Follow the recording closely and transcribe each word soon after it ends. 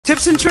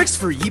Tips and tricks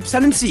for Yeeps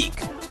hide and seek.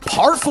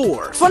 Part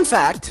 4. Fun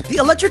fact, the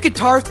electric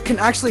guitar can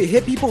actually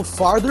hit people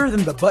farther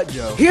than the butt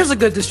joke. Here's a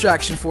good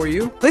distraction for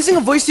you. Placing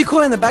a voice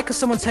decoy in the back of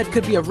someone's head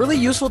could be a really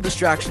useful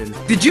distraction.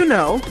 Did you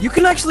know you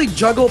can actually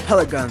juggle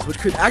pellet guns, which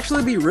could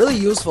actually be really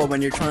useful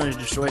when you're trying to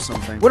destroy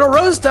something? What a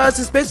rose does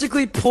is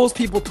basically pulls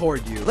people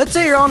toward you. Let's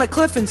say you're on a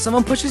cliff and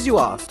someone pushes you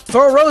off.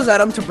 Throw a rose at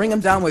them to bring them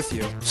down with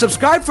you.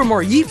 Subscribe for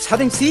more Yeeps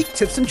hide and seek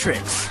tips and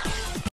tricks.